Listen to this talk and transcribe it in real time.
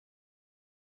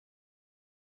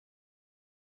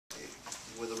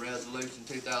with a resolution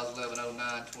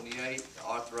 2011-09-28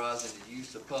 authorizing the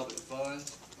use of public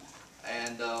funds.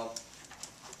 And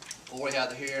before we have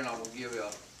the hearing, I will give you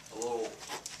a little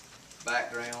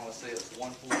background. Let's see, it's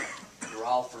we're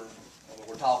offering,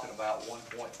 we're talking about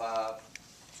 1.5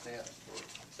 cents for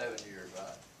 7 years,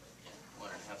 right? Yeah,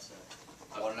 1.5 cents.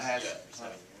 1.5 cents. Yeah,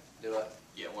 7 years. Do it.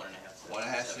 Yeah, 1.5 cents.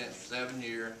 1.5 cents for 7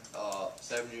 years.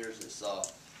 7 years.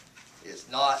 It's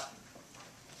not.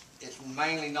 It's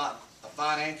mainly not a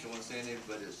financial incentive,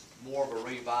 but it's more of a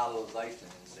revitalization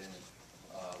incentive.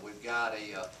 We've got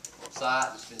a site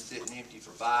that's been sitting empty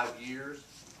for 5 years.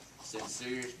 It's in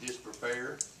serious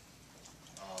disrepair.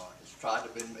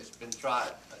 It's been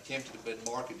attempted to be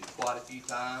marketed quite a few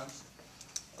times.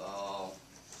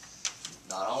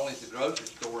 Not only is the grocery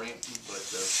store empty, but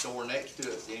the store next to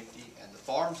it's empty, and the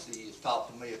pharmacy has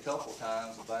talked to me a couple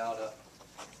times about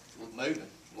leaving,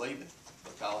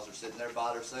 because they're sitting there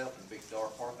by themselves in a big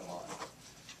dark parking lot.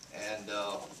 And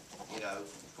you know,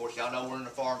 of course, y'all know we're in the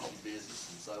pharmacy business,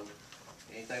 and so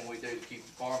anything we do to keep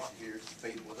the pharmacy here is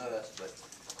competing with us. But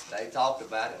they talked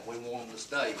about it, and we want them to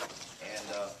stay. And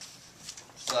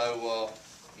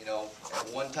you know, at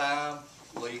one time,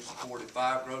 Leeds supported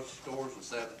 5 grocery stores with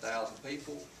 7,000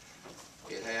 people.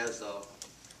 It has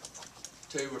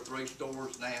 2 or 3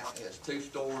 stores now. It has 2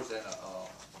 stores and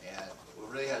it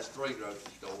really has 3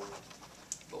 grocery stores.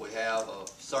 But we have a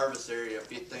service area of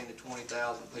 15 to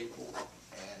 20,000 people,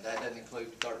 and that doesn't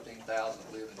include the 13,000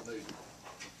 that live in Moody.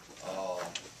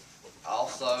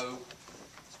 Also,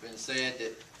 it's been said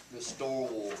that the store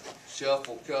will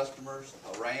shuffle customers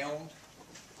around,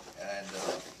 and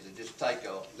it'll just take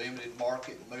a limited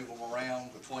market and move them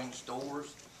around between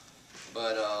stores.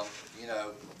 But you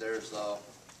know, there's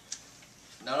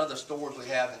none of the stores we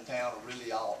have in town are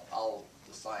really all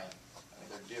the same. I mean,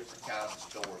 they're different kinds of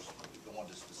stores going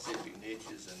to specific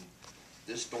niches, and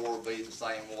this store will be the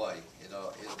same way.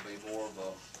 It'll be more of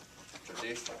a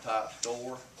traditional type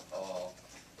store.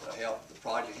 The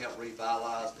project help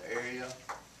revitalize the area.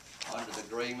 Under the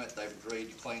agreement, they've agreed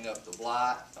to clean up the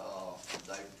blight.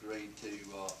 They've agreed to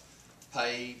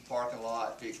pave parking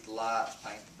lot, fix the lights,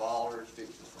 paint the bollards, fix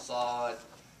the facade,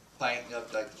 paint and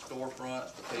update the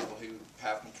storefronts. The people who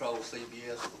have control of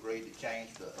CBS have agreed to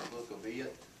change the look of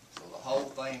it. So the whole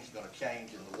thing's going to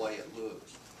change in the way it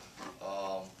looks.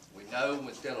 We know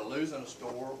instead of losing a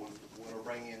store, we're going to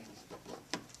bring in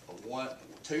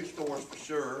 2 stores for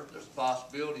sure. There's a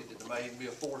possibility that there may even be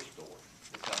a 4th store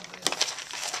that comes in.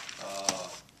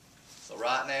 So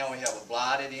right now we have a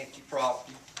blighted, empty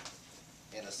property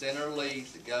in the center of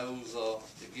Leeds that gives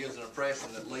an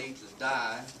impression that Leeds is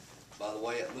dying by the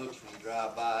way it looks when you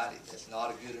drive by it. It's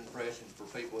not a good impression for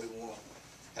people who want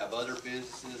to have other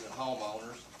businesses and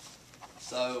homeowners.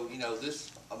 So, you know,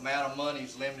 this amount of money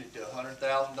is limited to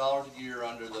 $100,000 a year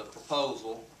under the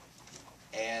proposal,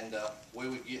 and we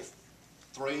would get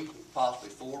 3, possibly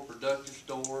 4 productive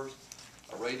stores,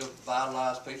 a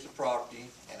revitalized piece of property,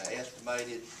 and an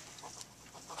estimated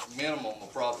minimum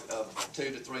of profit of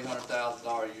 $200,000 to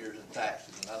 $300,000 a year in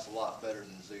taxes, and that's a lot better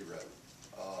than 0.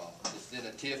 It's in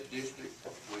a TIF district,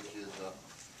 which is a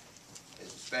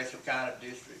special kind of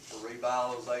district for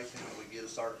revitalization, and we get a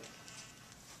certain.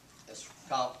 It's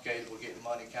complicated. We're getting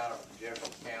money kind of from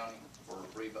Jefferson County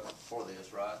for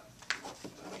this, right?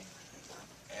 I mean,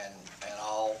 and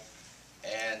all,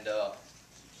 and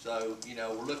so you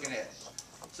know, we're looking at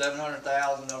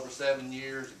 $700,000 over 7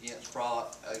 years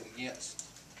against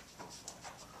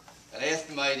an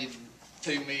estimated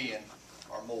 $2 million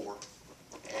or more,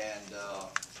 and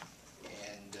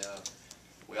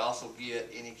we also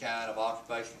get any kind of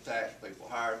occupational tax people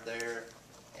hired there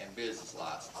and business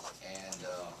license. And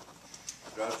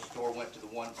the grocery store went to the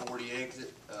 140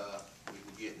 exit. We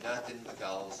would get nothing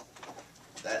because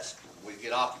we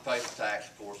get occupational tax,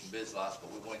 of course, and business license,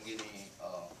 but we wouldn't get any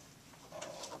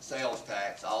sales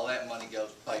tax. All that money goes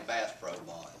to pay Bass Pro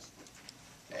bonds.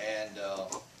 And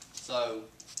so,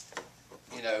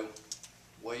 you know,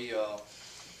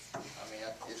 I mean,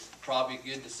 it's probably a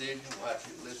good decision. We'll have to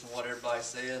listen to what everybody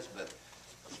says, but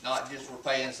it's not just we're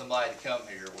paying somebody to come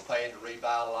here. We're paying to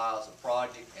revitalize a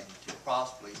project and to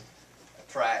possibly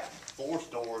attract 4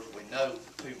 stores. We know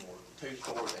 2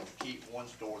 stores, and to keep 1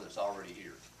 store that's already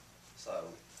here. So,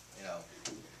 you know,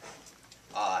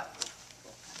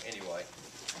 anyway,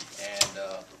 and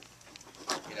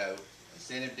you know,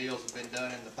 incentive deals have been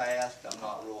done in the past. I'm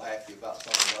not real happy about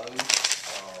some of those.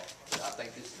 I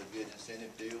think this is a good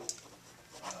incentive deal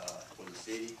for the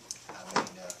city. I mean,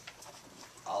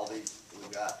 all these,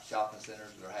 we've got shopping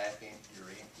centers that are half empty or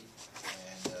empty,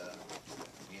 and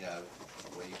you know,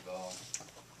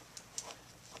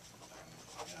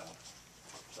 you know,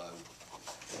 so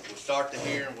we're start the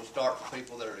hearing, we'll start with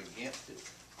people that are against it.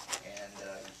 And,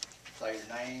 say your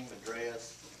name,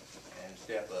 address, and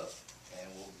step up. And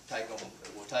we'll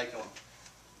take them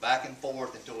back and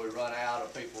forth until we run out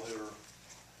of people who are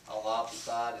on the opposite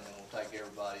side, and then we'll take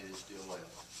everybody that's still left.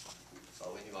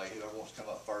 So anyway, whoever wants to come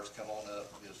up first, come on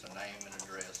up, give us a name and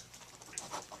address.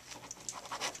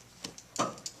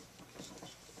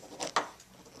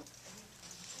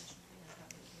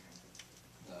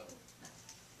 No.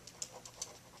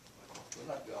 We're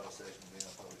not going to session being a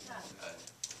public hearing.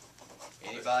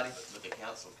 Anybody? But the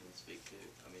council can speak too.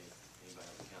 I mean, anybody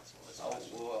on the council. That's Oh, fine.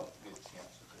 we'll get the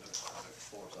council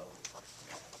before it's over.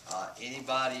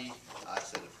 Anybody, I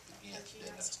said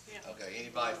against, didn't I? Okay,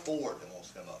 anybody for it that wants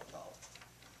to come up and talk?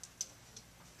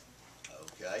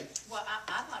 Okay. Well,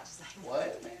 I'd like to say.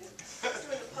 Wait a minute.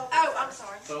 Oh, I'm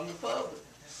sorry. From the public.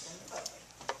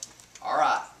 All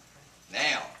right,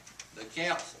 now, the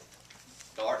council,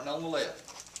 starting on the left.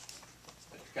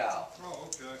 Mr. Kyle. Oh,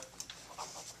 okay.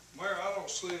 Mayor, I don't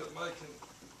see it making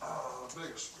the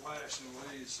biggest splash in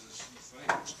Leeds as you think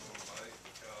it's gonna make,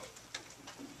 because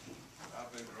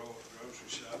I've been grocery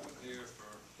shopping here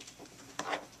for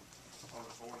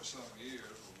over 40-something years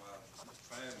with my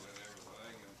family and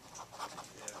everything, and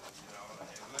you know,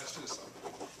 and that's just a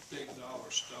big dollar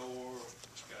store.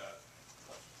 It's got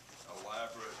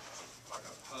elaborate, like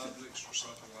a Publix or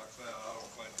something like that. I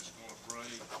don't think it's gonna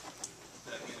bring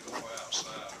that many more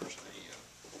outsiders in.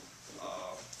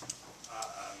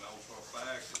 I know for a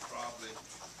fact that probably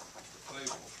the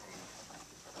people from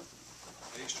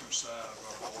the eastern side of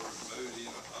our border, Moody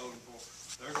and Odenville,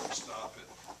 they're gonna stop at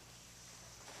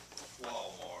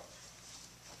Walmart.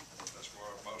 That's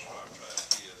where most of our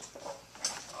traffic is.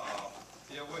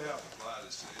 Yeah, we have a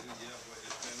blighted city. Yeah,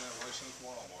 it's been that way since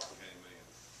Walmart came in.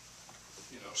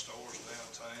 You know, stores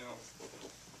downtown.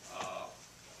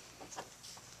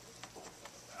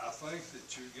 I think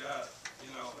that you got,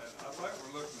 you know, and I think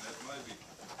we're looking at maybe,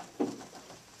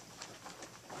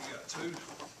 you got two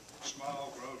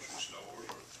small grocery stores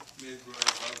or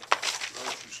mid-grade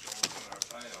grocery stores in our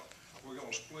town. We're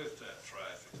gonna split that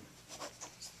traffic.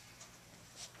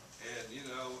 And, you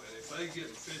know, and if they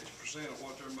getting 50% of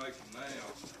what they're making now,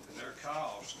 and their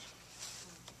cost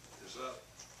is up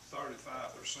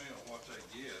 35% of what they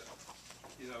get,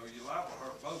 you know, you're liable to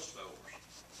hurt both stores.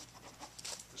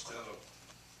 Instead of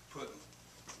putting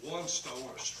one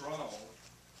store strong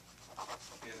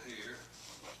in here,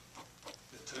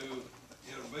 the two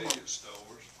intermediate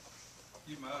stores,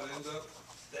 you might end up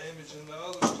damaging the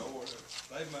other store.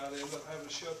 They might end up having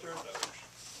to shut their doors.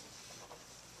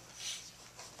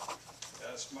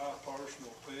 That's my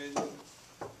personal opinion.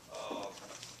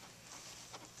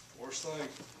 Worst thing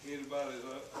anybody,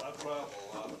 I travel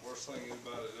a lot, the worst thing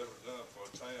anybody's ever done for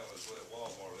a town is let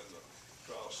Walmart in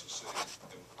across the city,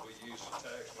 and we use the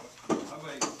tax money. I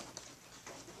mean,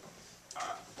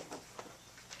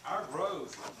 our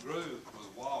growth grew with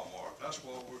Walmart. That's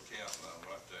what we're counting on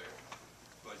right there.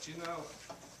 But you know,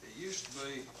 it used to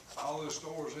be all the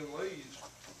stores in Leeds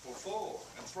were full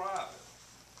and thriving.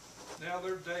 Now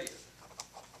they're dead.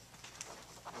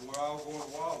 And we're all going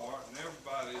to Walmart, and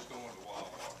everybody is going to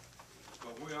Walmart.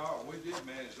 But we did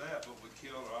manage that, but we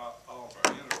killed all of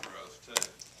our inner growth too,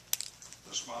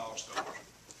 the small stores.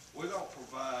 We don't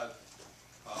provide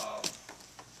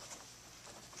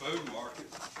food market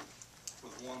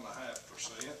with 1.5%.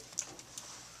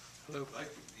 They,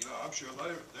 you know, I'm sure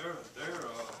their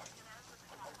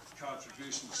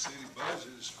contribution to city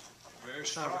budget is very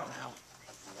strong.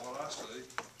 From what I see,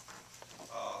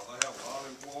 they have a lot of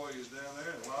employees down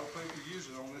there, and a lot of people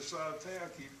using on this side of town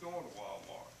keep going to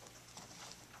Walmart.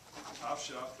 I've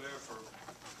shopped there for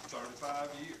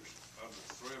 35 years under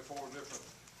 3 or 4 different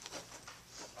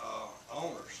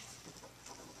owners.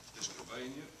 It's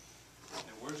convenient,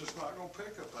 and we're just not going to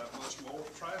pick up that much more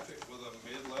traffic with a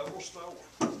mid-level store.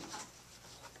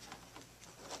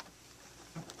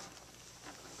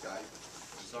 Okay.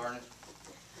 Sarna?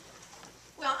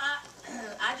 Well,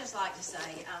 I just like to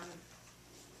say,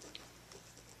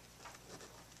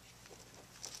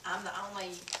 I'm the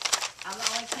only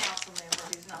council member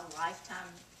who's not a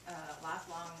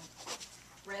lifelong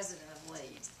resident of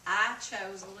Leeds. I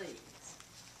chose Leeds,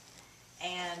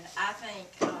 and I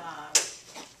think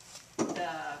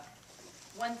the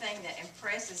one thing that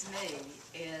impresses me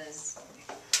is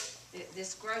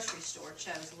this grocery store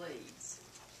chose Leeds,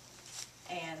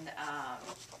 and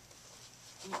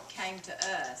came to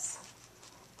us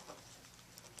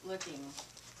looking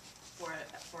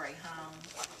for a home,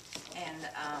 and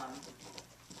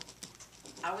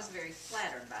I was very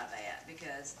flattered by that,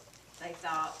 because they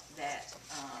thought that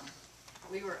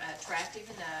we were attractive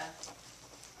enough,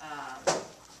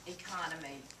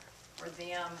 economy for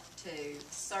them to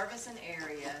service an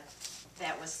area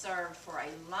that was served for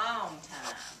a long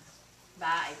time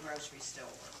by a grocery store.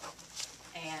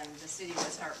 And the city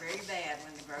was hurt very bad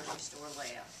when the grocery store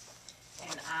left.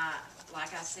 And like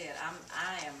I said,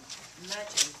 I am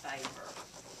much in favor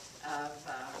of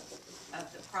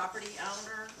the property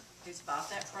owner who's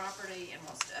bought that property and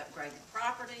wants to upgrade the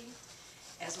property,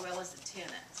 as well as the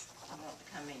tenants who want to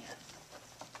come in.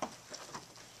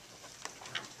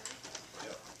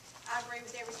 I agree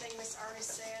with everything Ms.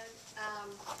 Ernest said.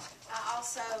 I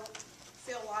also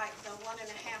feel like the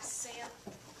 1.5 cent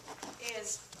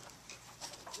is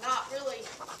not really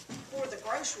for the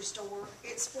grocery store,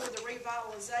 it's for the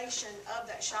revitalization of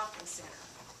that shopping center.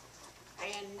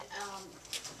 And,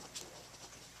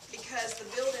 because the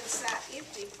building sat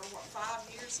empty for what, 5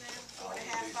 years now?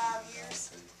 4.5, 5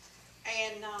 years?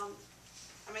 And,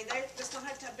 I mean, there's gonna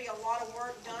have to be a lot of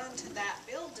work done to that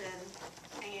building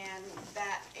and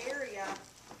that area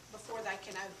before they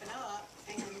can open up.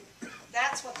 And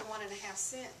that's what the 1.5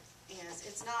 cent is.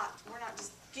 It's not, we're not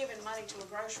just giving money to a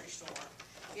grocery store.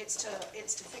 It's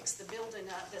to fix the building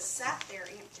up that sat there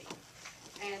empty.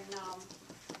 And, I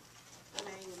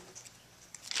mean,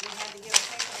 we had to give a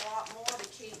heck of a lot more to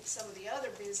keep some of the other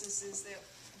businesses,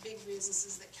 big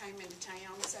businesses that came into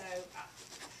town. So,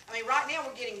 I mean, right now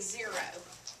we're getting zero.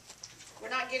 We're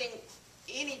not getting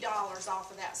any dollars off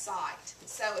of that site.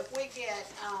 So if we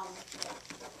get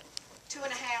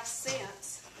 2.5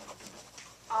 cents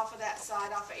off of that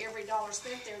site, off of every dollar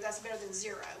spent there, that's better than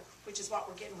zero, which is what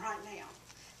we're getting right now.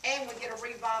 And we get a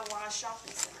revitalized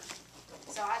shopping center.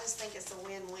 So I just think it's a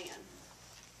win-win.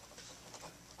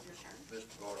 Your turn.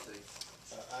 Mr. Garcia.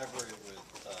 I agree with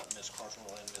Ms.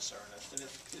 Cartwell and Ms. Ernest, and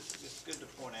it's good to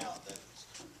point out that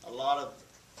a lot of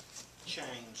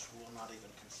chains will not even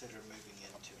consider moving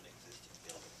into an existing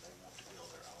building. They want to build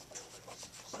their own buildings.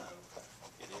 So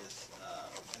it is,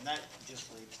 and that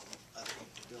just leads to other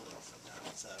empty buildings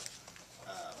sometimes. So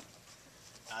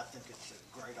I think it's a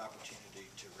great opportunity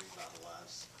to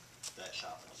revitalize that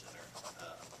shopping center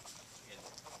and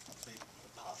be a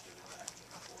positive impact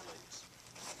for Leeds.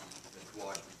 Mr.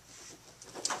 Washington.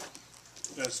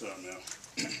 Yes, sir, ma'am.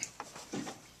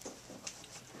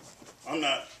 I'm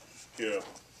not here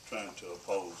trying to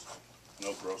oppose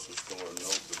no grocery store,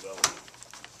 no development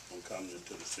on coming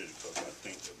into the city, because I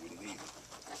think that we need it.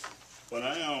 But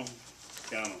I am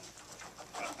kind of,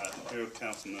 I hear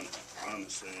Councilman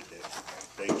Ernest say that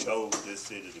they chose this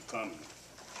city to come in.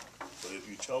 But if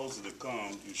you chose to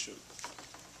come, you should,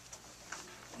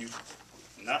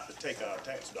 not to take our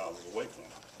tax dollars away from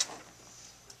it.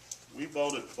 We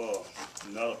voted for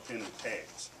another penny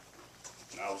tax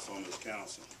when I was on this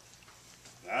council.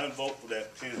 And I didn't vote for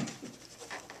that penny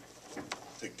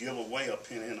to give away a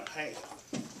penny and a half.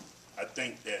 I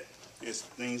think that it's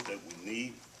things that we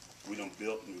need. We done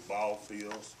built new ball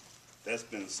fields. That's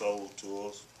been sold to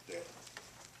us, that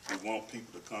we want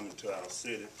people to come into our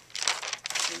city.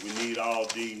 And we need all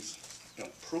these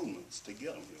improvements to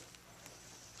get them here.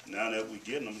 Now that we're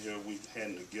getting them here, we've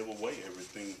had to give away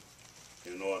everything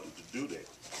in order to do that.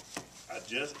 I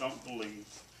just don't believe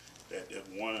that at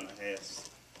 1.5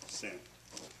 cents.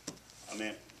 I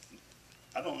mean,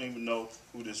 I don't even know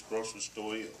who this grocery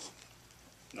store is.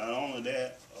 Not only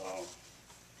that,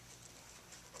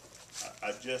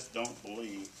 I just don't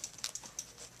believe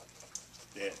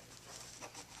that,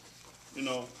 you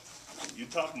know, you're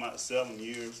talking about 7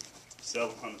 years,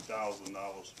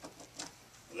 $700,000.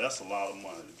 That's a lot of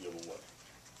money to give away.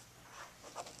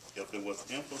 If there was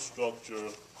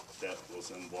infrastructure that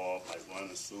was involved, like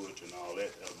running sewage and all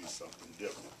that, that would be something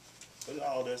different. But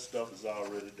all that stuff is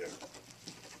already there.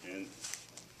 And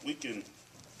we can,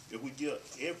 if we give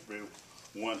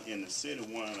everyone in the city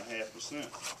 1.5%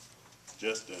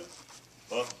 just to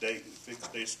update and fix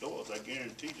their stores, I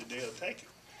guarantee that they'll take it.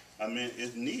 I mean,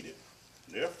 it's needed.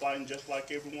 They're fighting just like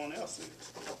everyone else is.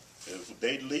 If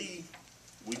they leave,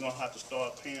 we're going to have to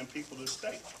start paying people to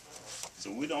stay.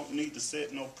 So we don't need to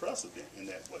set no precedent in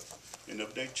that way. And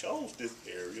if they chose this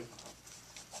area,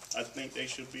 I think they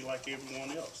should be like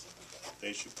everyone else.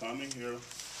 They should come in here,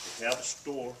 have a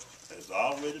store that's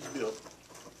already built,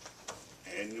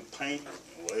 and you paint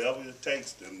and whatever it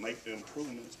takes to make the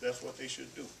improvements. That's what they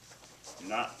should do.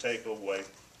 Not take away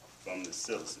from the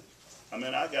citizens. I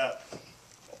mean, I got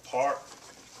a park,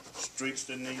 streets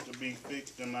that need to be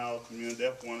fixed in our community.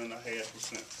 That's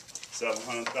 1.5%.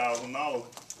 $700,000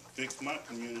 fixed my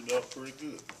community up pretty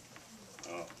good.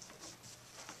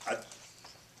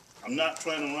 I'm not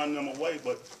trying to run them away,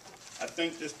 but I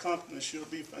think this company should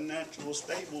be financially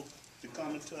stable to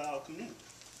come into our community.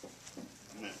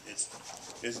 I mean,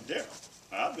 it's there.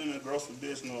 I've been in the grocery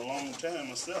business a long time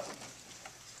myself.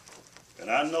 And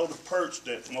I know the perks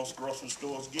that most grocery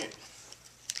stores get.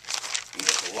 And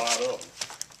there's a lot of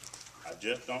them. I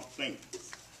just don't think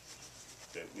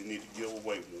that we need to give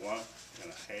away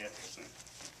 1.5%.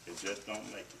 It just don't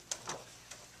make it.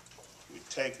 We're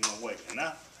taking away.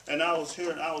 And I was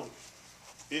hearing,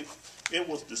 it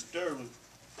was disturbing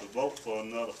to vote for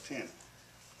another penny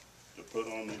to put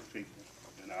on these people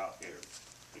in our area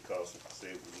because it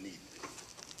said we needed it.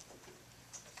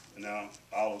 And now,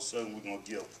 all of a sudden, we're going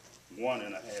to give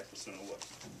 1.5% away.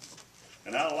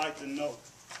 And I'd like to know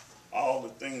all the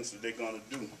things that they're going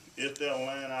to do. Is there a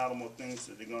line item of things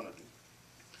that they're going to do?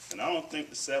 And I don't think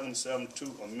the 772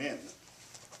 amendment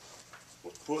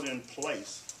was put in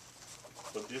place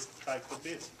for this type of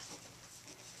business.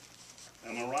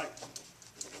 Am I right?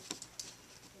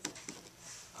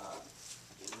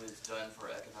 It was done for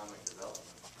economic development.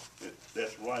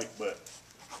 That's right, but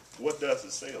what does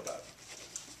it say about it?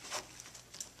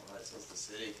 Well, it says the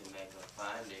city can make a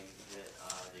finding that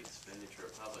the expenditure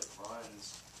of public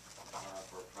funds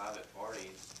for private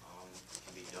parties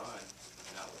can be done,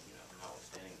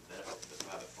 notwithstanding the benefit to the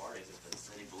private parties, if the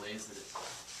city believes that it's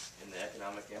in the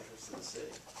economic interest of the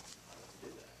city to do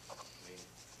that. I mean,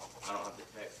 I don't have the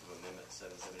text of Amendment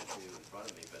 772 in front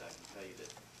of me, but I can tell you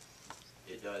that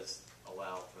it does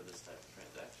allow for this type of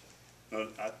transaction.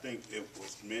 I think it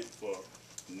was meant for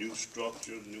new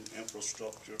structure, new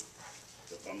infrastructure.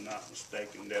 If I'm not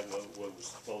mistaken, that was what it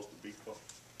was supposed to be for.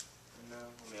 No,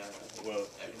 I mean, I think Well,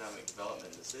 economic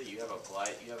development in the city, you have a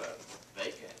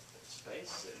vacant space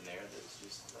sitting there that's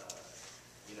just,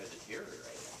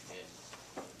 deteriorating. And,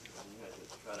 to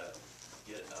try to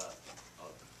get a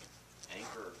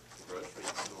anchor grocery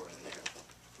store in there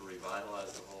to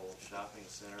revitalize the whole shopping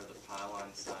center, the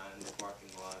pylon sign, the parking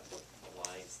lot, the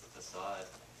lights, the facade,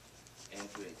 and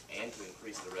to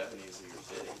increase the revenues of your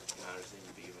city. And I understand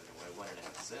you'd be giving away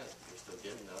 1.5%, but you're still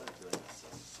getting the other 2.5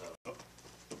 cents. So,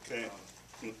 okay,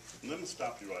 let me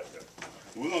stop you right there.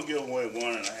 We're gonna give away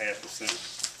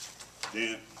 1.5%.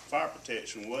 Then fire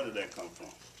protection, where did that come from?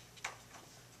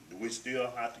 Do we still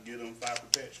have to give them fire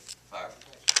protection? fire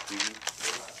protection,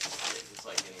 Mm-hmm. just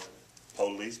like any other.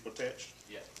 Police protection?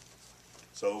 Yeah.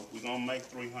 So we're gonna make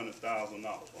 $300,000,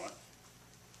 right?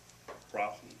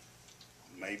 Profit,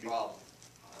 maybe. Problem.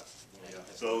 Yeah.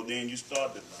 So then you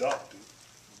start deducting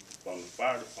from the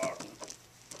fire department,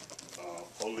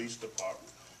 police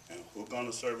department, and who's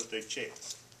gonna service their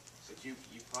checks? But you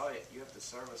have to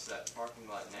service that parking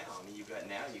lot now. I mean, you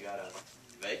got a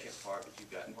vacant part, but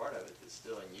you've got part of it that's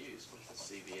still in use with the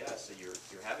CVS. So you're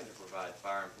having to provide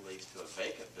fire and police to a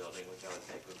vacant building, which I would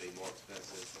think would be more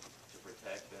expensive to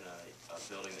protect than a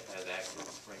building that has active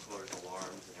sprinklers,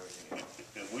 alarms, and everything else.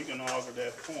 And we can argue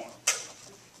that point.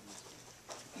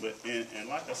 But, and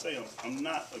like I say, I'm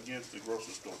not against the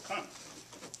grocery store coming.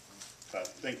 I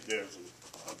think there's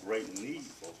a great need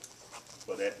for it.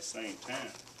 But at the same time,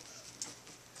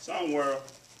 somewhere,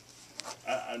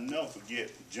 I never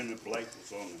forget, Jimmy Blake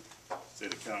was on the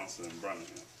city council in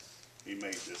Birmingham. He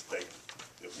made this statement.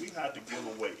 If we had to give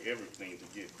away everything to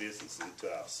get business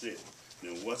into our city,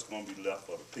 then what's going to be left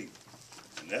for the people?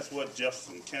 And that's what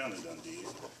Jefferson County done did.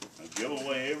 And give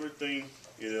away everything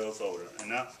it is over there. And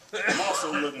now, I'm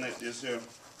also looking at this here.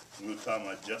 We were talking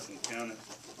about Jefferson County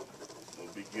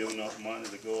will be giving us money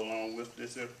to go along with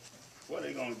this here. Where are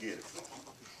they going to get it from?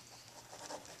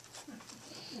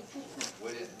 We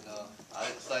didn't, I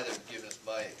didn't say they were giving us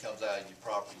money. It comes out of your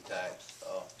property tax,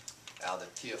 out of the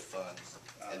TIF funds.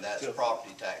 And that's TIF.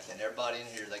 property tax. And everybody in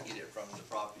here, they get it from the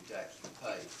property tax we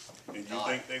pay. And you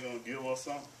think they're going to give us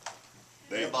something?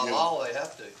 Yeah, by law, they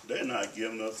have to. They're not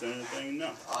giving us anything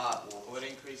now. Well, it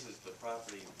increases the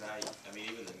property value, I mean,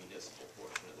 even the municipal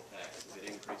portion of the tax. If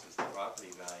it increases the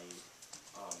property value,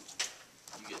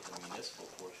 you get the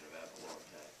municipal portion of ad valorem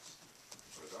tax,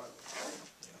 regardless.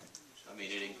 I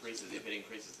mean, if it increases the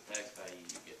tax value,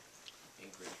 you get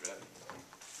increased revenue.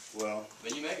 Well,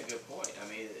 But you make a good point. I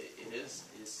mean,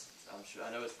 I'm sure,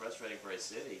 I know it's frustrating for a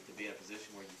city to be in a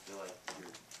position where you feel like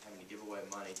you're having to give away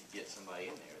money to get somebody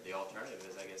in there. The alternative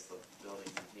is, I guess, the building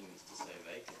continues to stay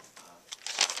vacant.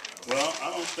 well,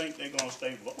 I don't think they're gonna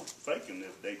stay vacant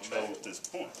if they chose this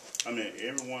point. I mean,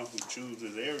 everyone who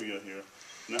chooses area here.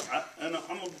 Now, I'm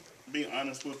gonna be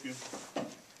honest with you.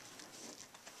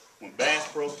 When Bass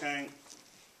Pro came,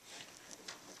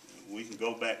 we can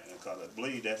go back because I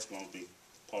believe that's gonna be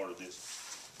part of this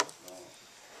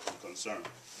concern.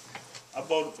 I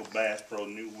voted for Bass Pro,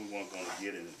 knew we weren't gonna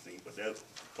get anything, but that's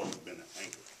supposed to have been an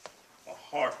anchor, a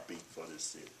heartbeat for this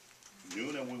city.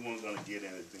 Knew that we weren't gonna get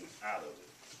anything out of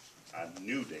it. I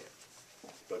knew that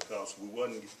because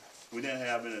we didn't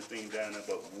have anything down there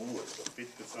but wood for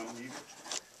 50-some years.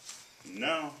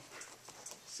 Now,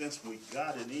 since we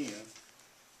got it in,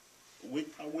 we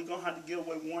gonna have to give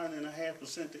away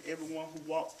 1.5% to everyone who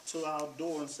walks to our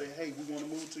door and say, hey, we wanna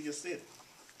move to your city.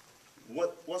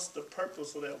 What's the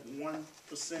purpose of that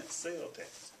 1% sale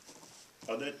tax?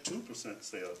 Or that 2%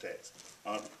 sale tax?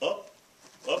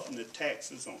 Upping the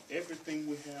taxes on everything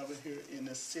we have here in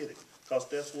this city, cause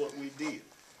that's what we did.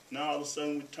 Now all of a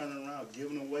sudden we turning around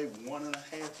giving away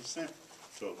 1.5%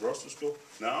 to a grocery store.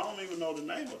 Now I don't even know the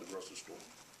name of the grocery store.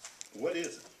 What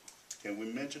is it? Can we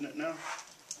mention it now?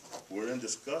 We're in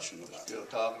discussion about it. Still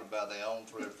talking about they own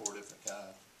 3 or 4 different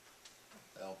kinds.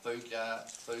 They own Food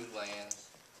Giants, Food Lands,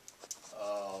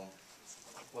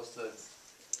 what's the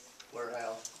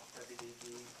warehouse?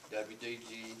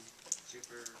 WDG.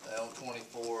 They own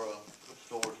 24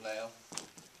 stores now.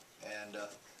 And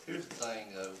here's the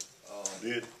thing though.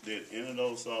 Did any of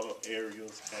those other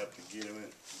areas have to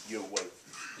give away?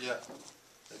 Yeah,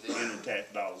 they did. Any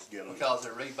tax dollars get them? Because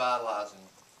they're revitalizing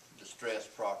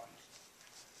distressed properties.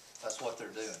 That's what they're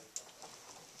doing.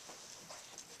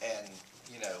 And,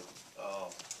 you know,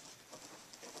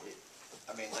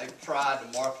 I mean, they've tried to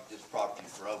market this property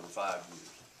for over 5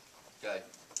 years, okay?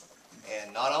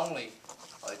 And not only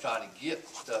are they trying to get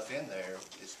stuff in there,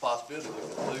 it's a possibility we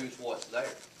could lose what's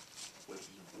there, which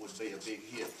would be a big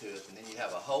hit to us. And then you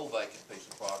have a whole vacant piece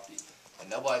of property, and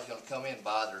nobody's gonna come in and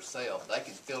buy themselves. They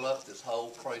can fill up this whole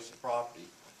piece of property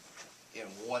in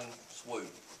one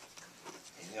swoop.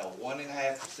 And, you know,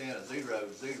 1.5% of 0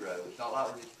 is 0. It's not like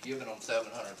we're just giving them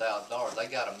 $700,000. They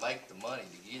gotta make the money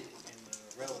to get it. In the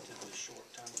relatively short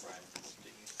time frame, do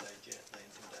you say they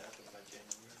intend to happen by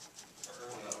January or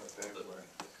early February.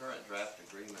 The current draft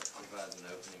agreement provides an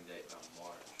opening date by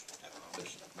March.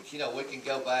 But you know, we can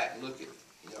go back and look at,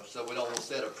 you know, so we don't want to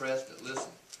set a precedent.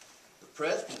 Listen, the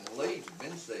precedent in Leeds has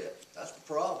been set. That's the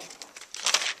problem.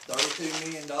 $32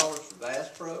 million for Bass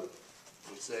Pro.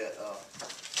 We said,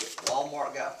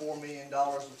 Walmart got $4 million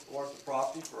worth of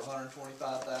property for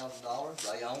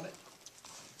 $125,000. They own it.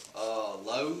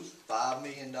 Lowe's, $5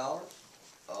 million.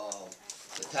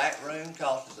 The tack room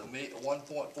cost us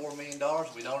 $1.4 million.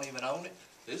 We don't even own it.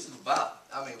 This is about,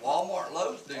 I mean, Walmart and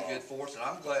Lowe's do good for us, and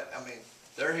I'm glad, I mean,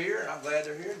 they're here, and I'm glad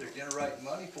they're here. They're generating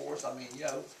money for us. I mean, you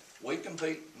know, we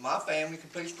compete, my family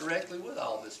competes directly with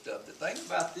all this stuff. The thing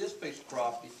about this piece of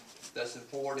property that's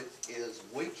important is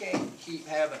we can't keep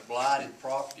having blighted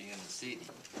property in the city.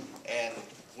 And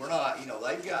we're not, you know,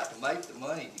 they've got to make the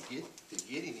money to get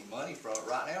any money from it.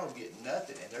 Right now, we're getting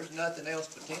nothing, and there's nothing else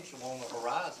potential on the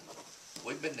horizon.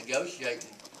 We've been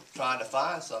negotiating, trying to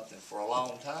find something for a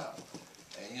long time.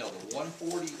 And, you know, the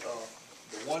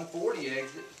 140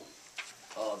 exit,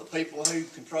 the people who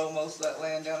control most of that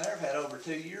land down there have had over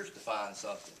 2 years to find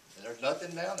something, and there's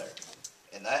nothing down there.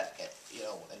 And that, you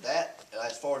know, and that,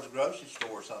 as far as the grocery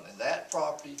store or something, that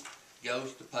property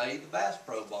goes to pay the Bass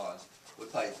Pro bonds. We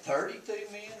paid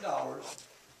 $32 million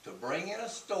to bring in a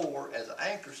store as an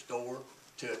anchor store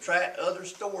to attract other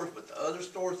stores, but the other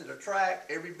stores that attract,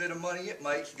 every bit of money it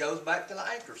makes goes back to the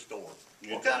anchor store.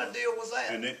 Yeah. What kind of deal was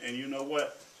that? And you know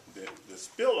what? The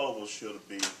spillover should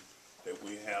be that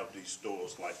we have these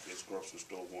stores like this grocery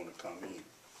store want to come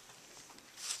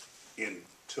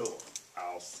into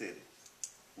our city.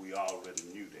 We already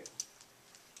knew that.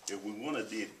 If we want to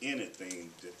did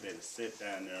anything, just let it sit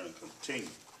down there and continue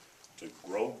to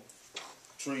grow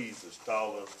trees as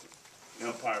tall as the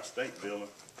Empire State Building.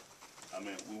 I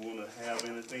mean, we want to have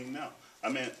anything now. I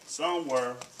mean,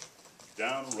 somewhere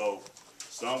down the road,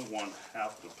 someone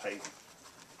have to pay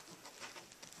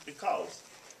the cost.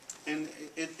 And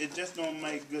it just don't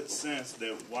make good sense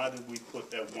that why did we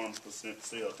put that 1%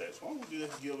 sale tax? Why don't we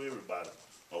just give everybody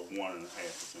a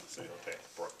 1.5% sale tax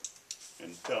break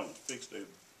and tell them to fix their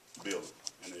building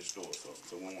and their store so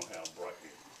we won't have bright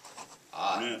here.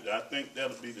 I think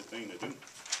that'll be the thing to do.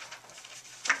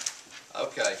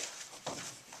 Okay.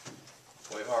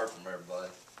 We've heard from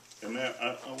everybody. And man,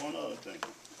 one other thing.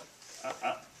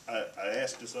 I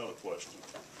asked this other question.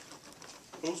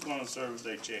 Who's gonna service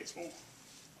their checks for them?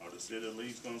 Are the city of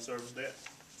Leeds gonna service that?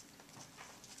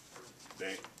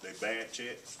 They bad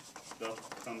checks, stuff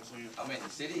comes in? I mean, the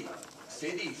city's,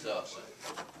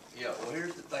 yeah, well,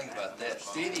 here's the thing about that.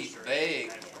 Cities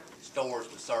beg stores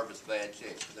to service bad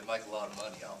checks because they make a lot of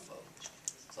money off of them.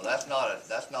 So that's not a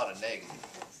negative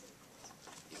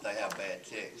if they have bad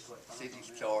checks.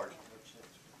 Cities charge,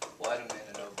 wait a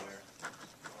minute over there.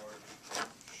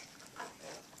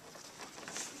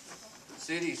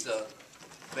 Cities,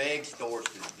 beg stores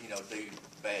to, do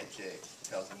bad checks,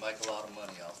 because they make a lot of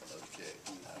money off of those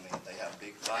checks. I mean, they have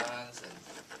big fines,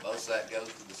 and most of that goes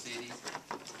to the city.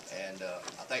 And,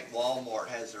 I think Walmart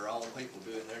has their own people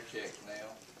doing their checks now.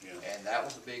 Yeah. And that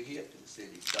was a big hit to the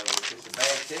city. So if it's a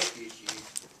bad check issue,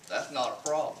 that's not a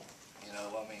problem,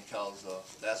 cause,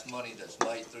 that's money that's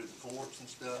made through the courts and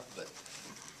stuff, but,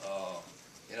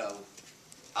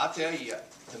 I tell you,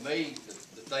 to me,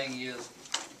 the thing is,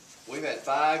 we've had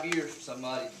 5 years for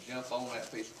somebody to jump on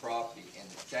that piece of property, and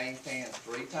it's changed hands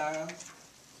 3 times.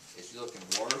 It's looking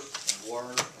worse and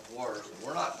worse and worse, and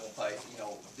we're not gonna pay,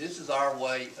 this is our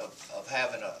way of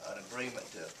having an agreement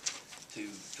to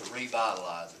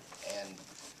revitalize it. And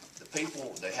the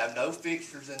people, they have no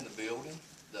fixtures in the building.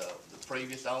 The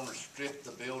previous owner stripped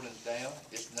the buildings down.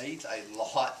 It needs a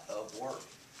lot of work.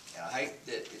 And I hate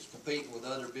that it's competing with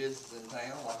other businesses in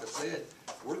town. Like I said,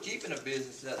 we're keeping a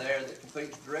business out there that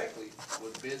competes directly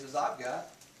with the business I've got.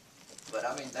 But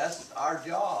that's our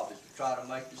job, is to try to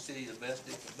make the city the best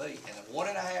it can be. And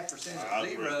 1.5% of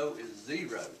zero is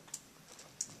zero.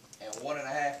 And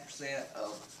 1.5%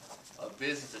 of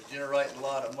business that generates a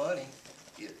lot of money,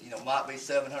 might be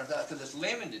 $700,000, because it's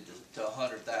limited to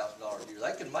 $100,000 a year.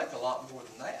 They can make a lot more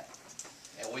than that,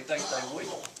 and we think they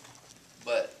will.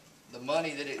 But the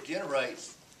money that it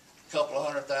generates, a couple of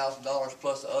 $100,000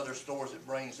 plus the other stores it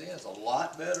brings in, is a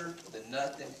lot better than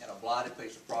nothing in a blighted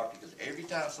piece of property. Because every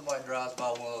time somebody drives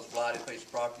by one of those blighted pieces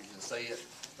of properties and see it,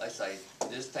 they say,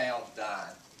 this town's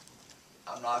dying.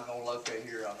 I'm not gonna locate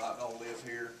here, I'm not gonna live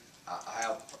here.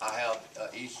 I have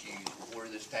issues with where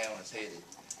this town is headed.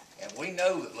 And we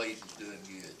know that Leeds is doing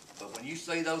good, but when you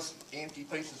see those empty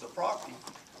pieces of property,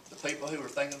 the people who are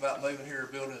thinking about moving here or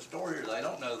building a store here, they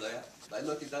don't know that. They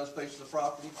look at those pieces of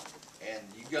property, and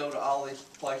you go to all these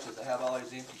places that have all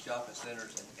these empty shopping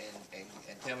centers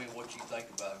and tell me what you think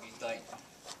about them. You think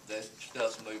that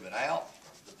stuff's moving out,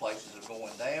 the places are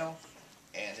going down,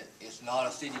 and it's not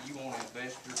a city you want to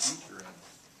invest your future in.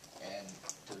 And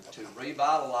to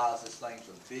revitalize this thing's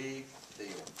a big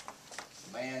deal.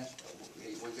 Man,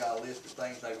 we've got a list of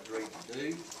things they've agreed to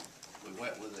do. We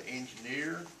went with an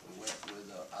engineer. We went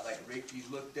with, I think Ricky's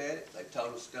looked at it. They've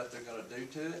told us stuff they're gonna do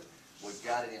to it. We've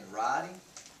got it in writing,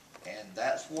 and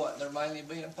that's what they're mainly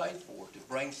being paid for, to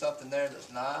bring something there that's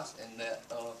nice and that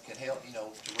can help,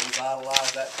 to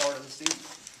revitalize that part of the city.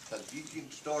 Because if you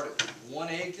can start it with one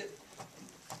exit,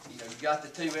 you got the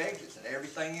 2 exits, and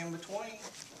everything in between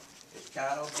is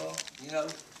kind of,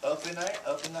 up in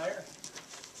the air.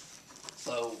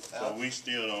 So we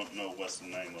still don't know what's the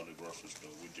name of the grocery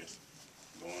store. We just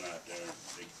going out there.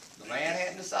 The man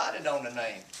hadn't decided on the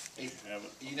name.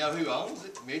 You know who owns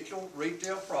it? Mitchell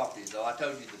Retail Properties. Though I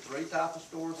told you the 3 types of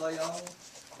stores they own.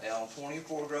 They own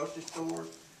 24 grocery stores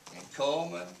in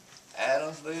Coleman,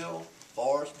 Adamsville,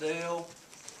 Forestdale,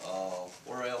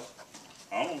 where else?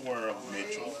 I'm aware of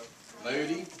Mitchell.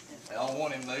 Moody. They own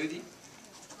one in Moody.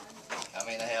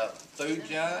 They have Food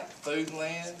Giant,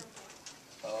 Foodland.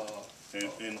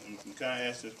 And can I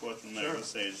ask this question, man? Sure. You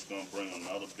say it's gonna bring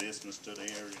another business to the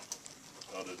area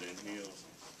other than Hills?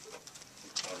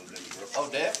 Other than the grocery? Oh,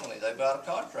 definitely. They've got a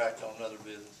contract on another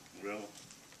business. Really?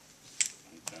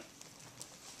 Okay.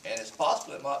 And it's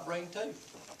possible it might bring 2.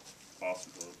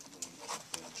 Possible.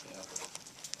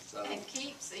 So, And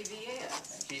keep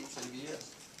CVS. and keep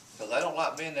CVS. Because they don't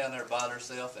like being down there by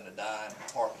themselves in a dying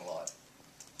parking lot.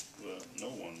 Well, no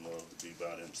one loves to be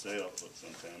by themselves, but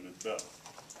sometimes it's better.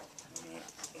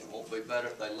 It won't be better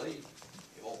if they leave.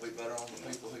 It won't be better on the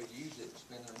people who use it and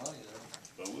spend their money there.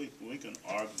 But we can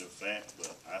argue the fact,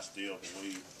 but I still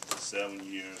believe 7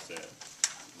 years at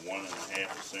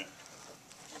 1.5%.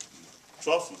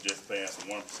 Trussell just passed a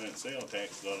 1% sales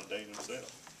tax the other day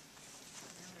themselves.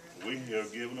 We here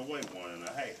giving away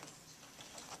 1.5%.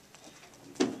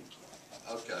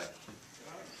 Okay. Can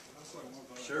I say one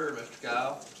thing? Sure, Mr.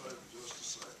 Kyle. Take just a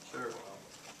second. Sure.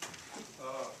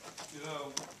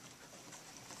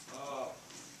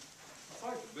 I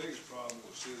think the biggest problem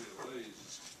with the city of Leeds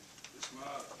is, it's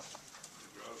not the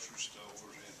grocery stores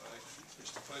or anything, it's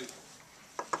the people.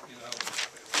 If we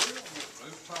don't get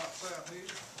rooftops out here,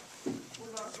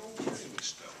 we're not gonna get any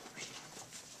stores.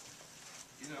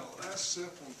 That's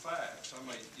simple facts.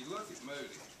 You look at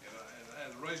Moody, and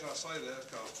the reason I say that is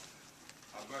because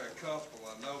I'm very comfortable.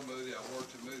 I know Moody. I worked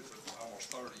in Moody for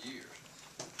almost 30 years.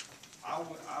 I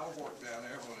worked down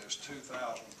there when there's 2,000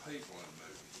 people in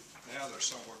Moody. Now there's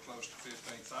somewhere close to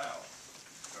 15,000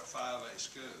 for a 5A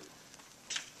school.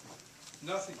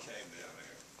 Nothing came down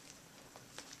there.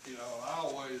 I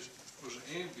always was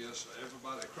envious of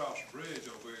everybody across the bridge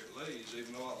over here at Leeds.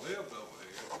 Even though I lived over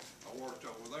here, I worked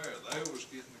over there. They was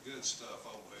getting the good stuff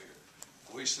over here.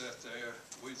 we sat there,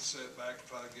 we'd sit back and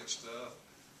try to get stuff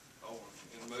over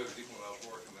in Moody when I was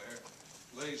working there.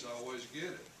 Leeds always get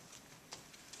it.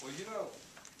 Well, you know,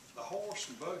 the horse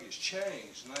and buggy's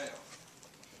changed now.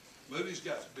 Moody's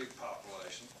got a big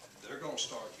population. They're gonna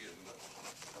start getting the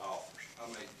offers. I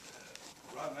mean,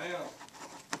 right now,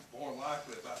 more than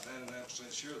likely, about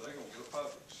 99% sure they're gonna get a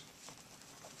Publix.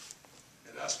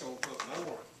 And that's gonna put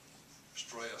more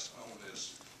stress on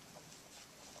this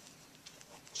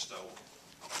store.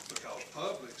 Because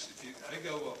Publix, if they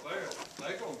go up there,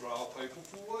 they're gonna draw people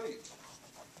from Leeds.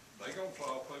 They're gonna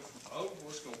draw people from Oakville,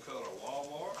 it's gonna cut a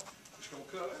Walmart, it's gonna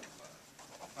cut everybody.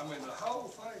 I mean, the whole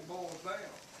thing boils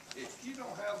down. If you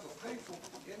don't have the people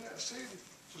in that city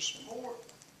to support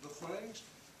the things,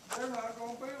 they're not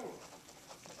gonna build them.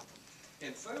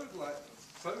 In food land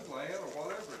or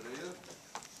whatever it is,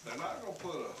 they're not gonna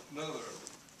put another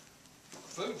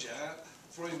food giant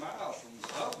 3 miles from the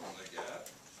other one they got.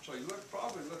 So you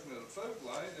probably looking at a food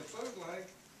lane, and food lane,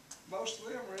 most of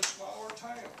them are in smaller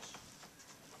towns.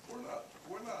 We're not,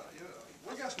 you know,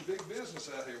 we got some big business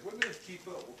out here. We need to keep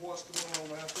up with what's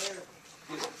going on out there.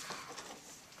 Get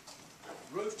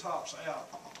rooftops out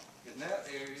in that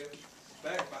area,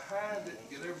 back behind it, and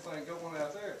get everything going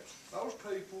out there. Those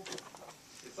people,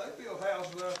 if they build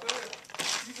houses out there,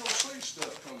 you're gonna see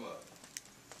stuff come up.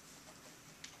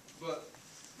 But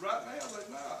right now, they're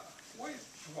not. We,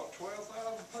 what,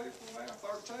 12,000 people now,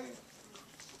 13?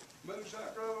 Moves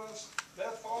outgrow us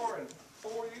that far in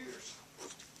 4 years.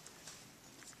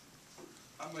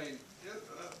 I mean,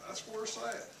 that's where it's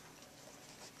at.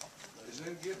 Is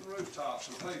in getting rooftops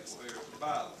and people here to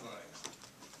buy the things.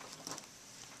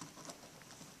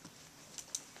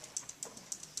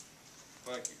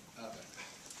 Thank you. Okay.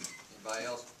 Anybody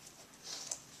else?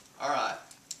 All right,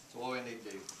 so what we need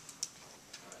to do?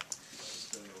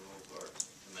 Suspend the rules or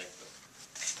to make the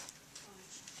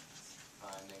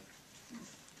finding.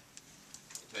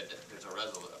 There's a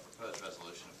proposed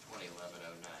resolution of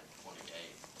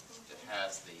 2011-09-28 that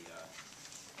has the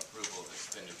approval of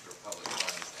expenditure of public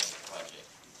funds and the project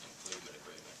improvement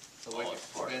agreement. So we All can as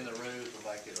part of suspend the rules or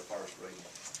make it a first reading?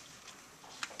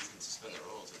 You can suspend the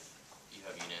rules if you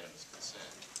have unanimous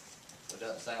consent. It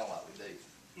doesn't sound like we do.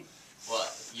 Well,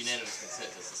 unanimous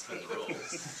consent to suspend the rules.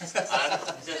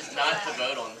 Just not to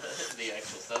vote on the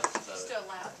actual substance of it. Still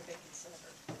allowed to be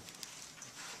considered.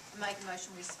 I make a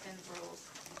motion, we suspend the rules.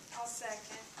 I'll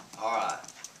second. All right.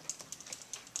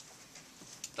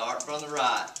 Start from the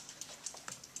right.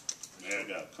 Mayor, I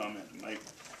got a comment to make.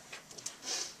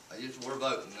 We're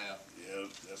voting now Yeah,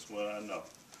 that's what I know.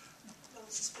 On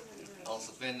suspending the rules. on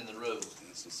suspending the rules.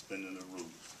 And suspending the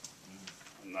rules.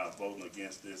 I'm not voting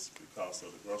against this because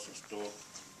of the grocery store.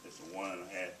 It's a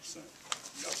 1.5%.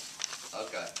 No.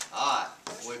 Okay, all right.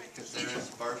 We consider this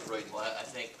the first reading. Well, I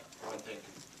think one thing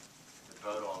to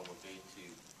vote on would be to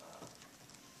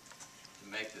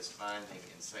make this finding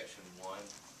in section 1.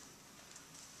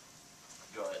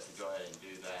 Go ahead and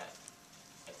do that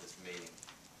at this meeting,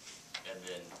 and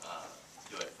then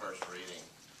do a first reading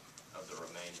of the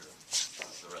remainder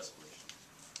of the resolution.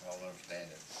 I don't understand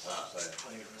it.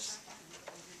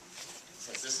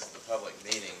 Since this is the public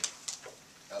meeting,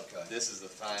 Okay. this is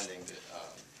the finding that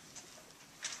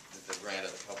the grant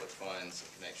of the public funds in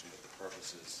connection with the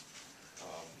purposes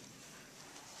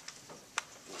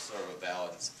will serve a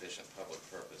valid and sufficient public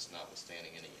purpose,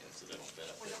 notwithstanding any incidental We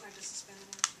benefit. don't have to suspend the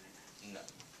rules for that. No,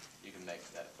 you can make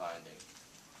that finding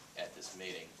at this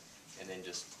meeting, and then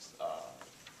just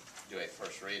do a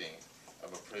first reading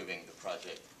of approving the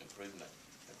project improvement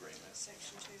agreement.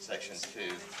 Section 2. Section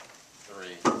 2,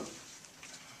 3,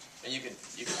 and you could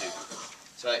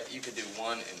do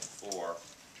 1 and 4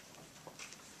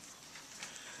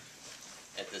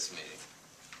 at this meeting,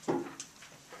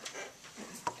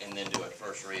 and then do a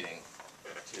first reading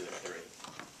of 2 and 3.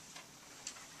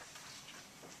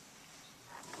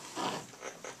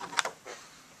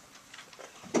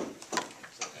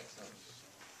 Does that make sense?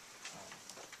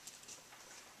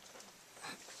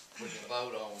 We can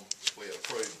vote on if we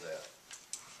approve that.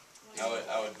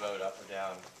 I would vote up or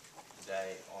down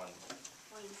today on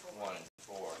 1 and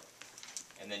 4,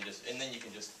 and then you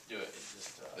can just do it.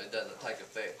 But it doesn't take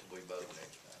effect till we vote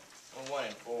next time. Well, 1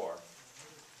 and 4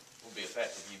 will be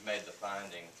effective. You've made the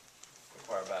finding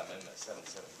required by Amendment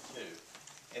 772,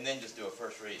 and then just do a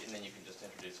first read, and then you can just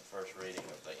introduce a first reading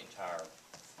of the entire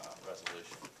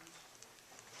resolution.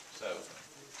 So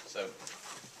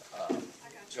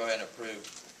go ahead and approve,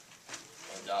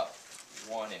 adopt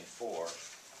 1 and 4,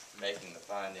 making the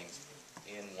findings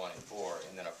in 1 and 4,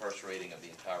 and then a first reading of the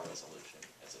entire resolution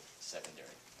as a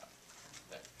secondary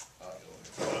thing.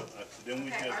 Didn't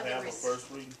we Okay, just are there have a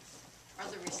first reading? Are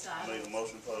the Made a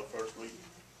motion for the first reading.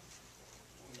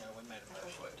 Yeah, we made a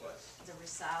motion. The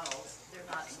recitals, they're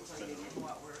not included in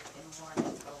what we're, in 1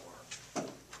 and 4.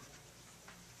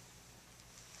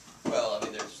 Well, I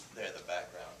mean, they're the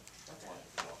background. I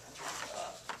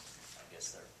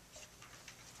guess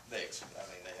they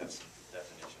have some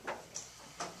definition.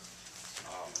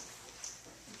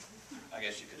 I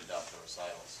guess you could adopt the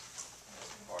recitals as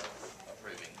part of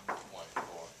approving 1 and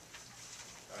 4.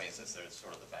 I mean, since they're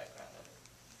sort of the background of it.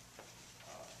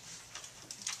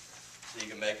 So you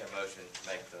can make a motion to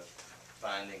make the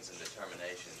findings and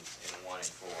determinations in 1 and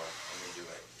 4, and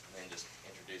then just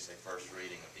introduce a first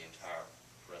reading of the entire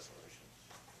resolution.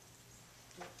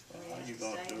 How you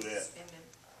gonna do that?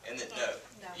 And then,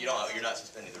 No, you're not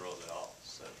suspending the rules at all,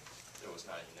 so there was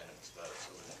not a unanimous vote,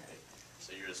 so it wouldn't be.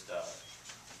 So you're just,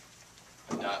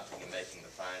 adopting and making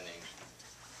the findings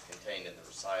contained in the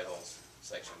recitals,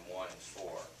 section 1 and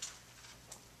 4,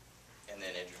 and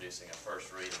then introducing a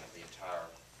first reading of the entire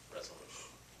resolution.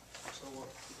 So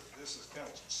what, this is kind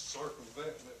of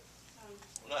circumventing it?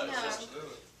 No, No. it's just, Do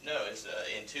it. no, it's,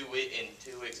 in 2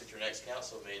 weeks at your next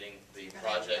council meeting, the You're gonna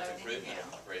have project voting improvement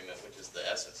now. agreement, which is the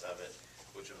essence of it,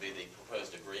 which would be the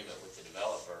proposed agreement with the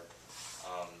developer,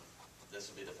 this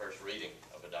will be the first reading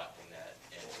of adopting that.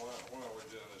 And, Why are we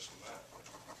doing this tonight?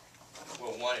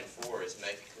 well, 1 and 4 is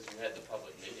because you had the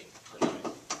public meeting tonight.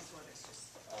 That's what it's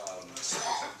just. This says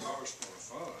disbursement of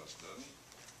funds, doesn't it?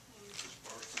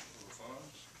 Disbursement of the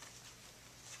funds?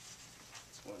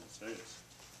 That's what it says.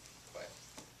 Wait.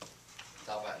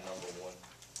 Talk about number 1.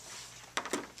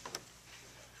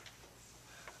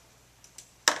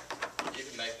 You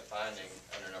can make the finding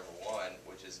under number 1,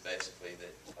 which is basically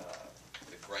that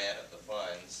the grant of the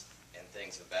funds and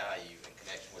things of value in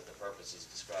connection with the purposes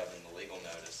described in the legal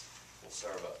notice will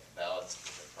serve a valid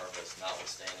sufficient purpose,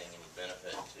 notwithstanding any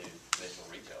benefit to Mitchell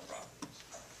retail properties.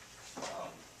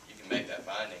 You can make that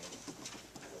finding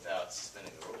without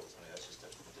suspending the rules. I mean, that's just a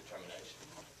determination.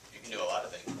 You can do a lot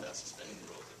of things without suspending the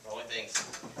rules. The only things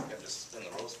you have to suspend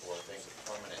the rules for are things with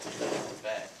permanent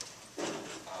effect.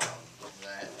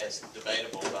 It's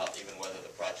debatable about even whether the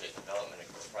project development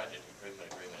or project improvement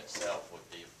agreement itself would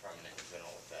be of permanent and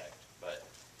general effect. But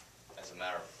as a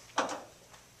matter of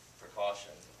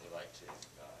precaution, we like to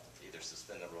either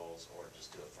suspend the rules or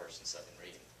just do a first and second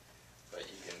reading. But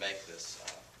you can make this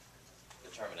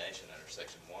determination under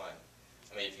section 1.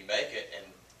 I mean, if you make it and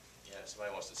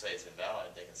somebody wants to say it's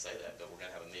invalid, they can say that. But we're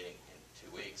going to have a meeting in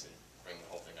 2 weeks and bring the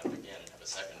whole thing up again and have a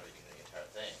second reading of the entire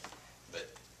thing. But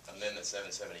Amendment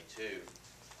 772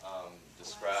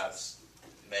 describes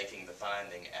making the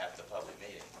finding at the public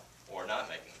meeting, or not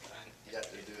making the finding. You have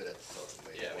to do it at the public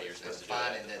meeting. Yeah, I mean, you're supposed to do it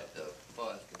Finding at that the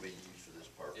funds can be used for this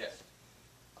purpose. Yeah.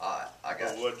 All right, I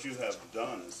got But you. what you have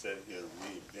done is sat here and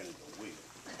reinvented the wheel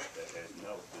that has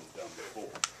never been done before.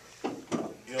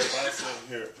 If I sit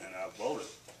here and I voted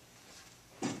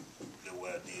the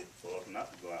way I did for us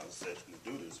not to go out of session to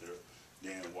do this here,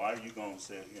 then why are you gonna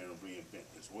sit here and reinvent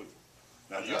this wheel?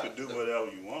 Now, you could do whatever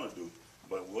you wanna do,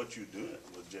 but what you doing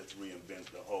was just reinvent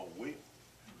the whole wheel.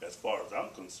 As far as I'm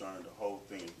concerned, the whole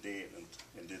thing is dead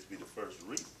and this be the first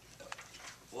reading.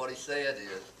 What he said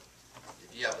is,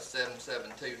 if you have a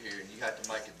 772 hearing, you have to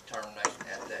make a determination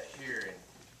at that hearing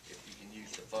if you can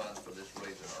use the funds for this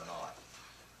reason or not.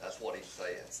 That's what he's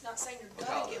saying. It's not saying you're Because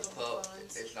gonna give it's them the pub,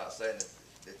 funds. it's not saying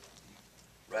that you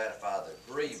ratify the It's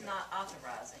agreement. not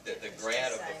authorizing. The It's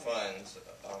grant just of the saying- funds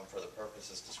for the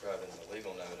purposes described in the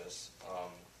legal notice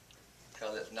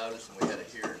Because it's noticed and we had a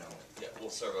hearing on it. will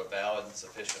serve a valid and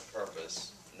sufficient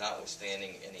purpose,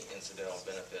 notwithstanding any incidental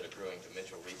benefit accruing to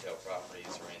Mitchell retail properties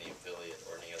or any affiliate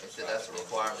or any other. He said that's a private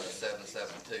requirement of entity.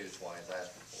 772 is why he's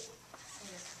asking for it.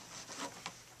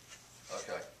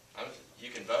 Okay. You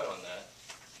can vote on that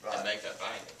Right. and make that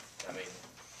finding. I mean,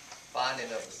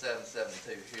 Finding of the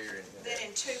 772 hearing. Then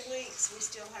in 2 weeks, we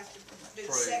still have to do the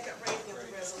Approve. second reading of the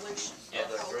resolution. Yeah,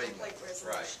 the the whole agreement. complete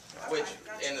right, resolution. which, Okay,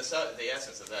 gotcha. and the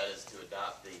essence of that is to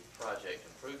adopt the project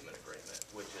improvement agreement,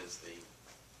 which is the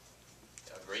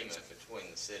agreement between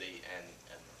the city and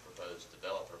the proposed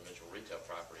developer, Mitchell Retail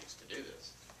Properties, to do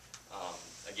this.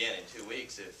 Again, in 2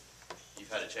 weeks, if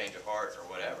you've had a change of heart or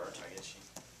whatever, I guess you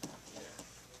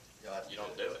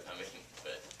don't do it. I mean,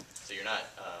 but, so you're not,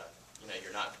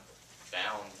 you're not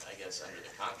bound, I guess, under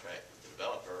the contract with the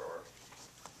developer, or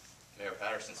Mayor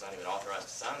Patterson's not even authorized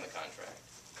to sign the contract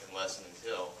unless and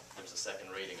until there's a second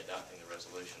reading adopting the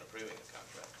resolution approving the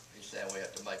contract. He's saying we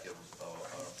have to make a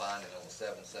finding on the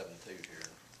 772 here.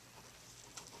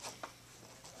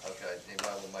 Okay,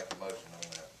 anybody will make a motion on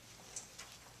that?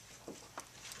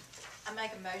 I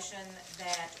make a motion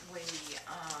that we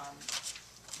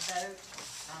vote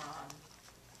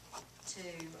to,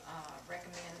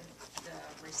 recommend the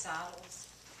recitals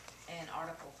in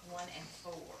Articles 1 and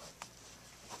 4 of,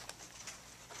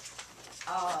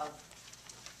 I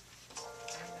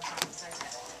don't know if I can say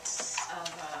that,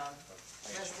 of,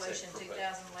 Resolution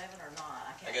 2011 or not,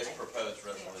 I I can't guess think. proposed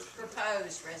Yeah, resolution.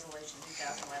 Proposed Resolution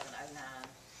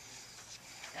 2011-09-28.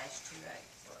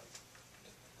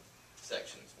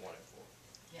 Sections 1 and 4.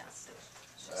 Yes.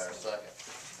 Is there a second?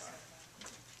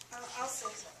 I'll say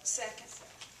second.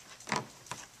 Sorry,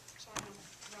 I'm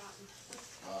writing.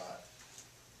 Alright.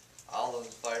 All those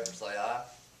in favor say aye.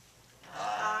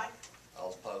 Aye.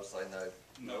 All opposed say no.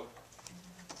 No.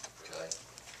 Okay.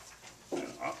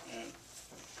 And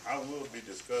I will be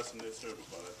discussing this here,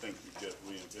 but I think you just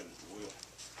reinvented the wheel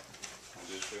on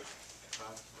this here. If I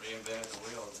reinvented the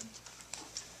wheel, then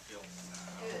feel.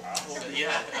 Good. I hope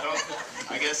Yeah,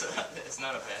 I guess it's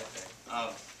not a bad thing.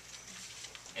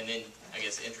 And then, I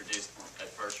guess, introduce a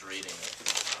first reading of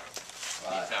the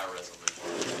Right. entire resolution.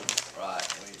 Right,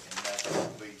 and that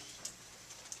will be